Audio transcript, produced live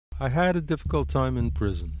I had a difficult time in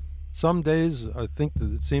prison. Some days I think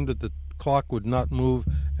that it seemed that the clock would not move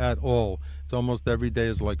at all. It's almost every day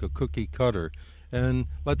is like a cookie cutter. And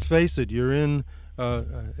let's face it, you're in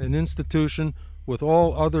an institution with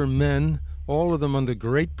all other men, all of them under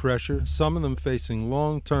great pressure, some of them facing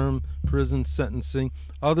long-term prison sentencing,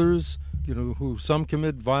 others, who some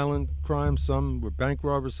commit violent crimes, some were bank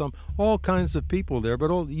robbers, some, all kinds of people there,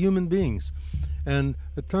 but all human beings. And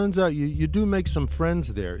it turns out you do make some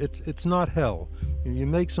friends there. It's not hell. You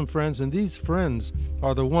make some friends, and these friends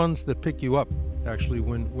are the ones that pick you up, actually,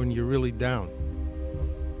 when you're really down.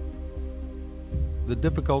 The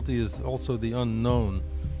difficulty is also the unknown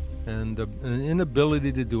and an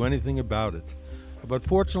inability to do anything about it. But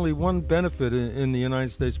fortunately, one benefit in the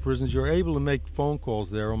United States prisons, you're able to make phone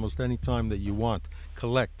calls there almost any time that you want,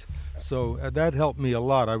 collect. So that helped me a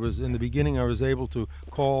lot. In the beginning, I was able to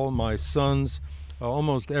call my sons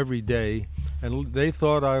almost every day, and they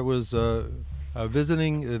thought I was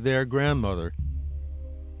visiting their grandmother.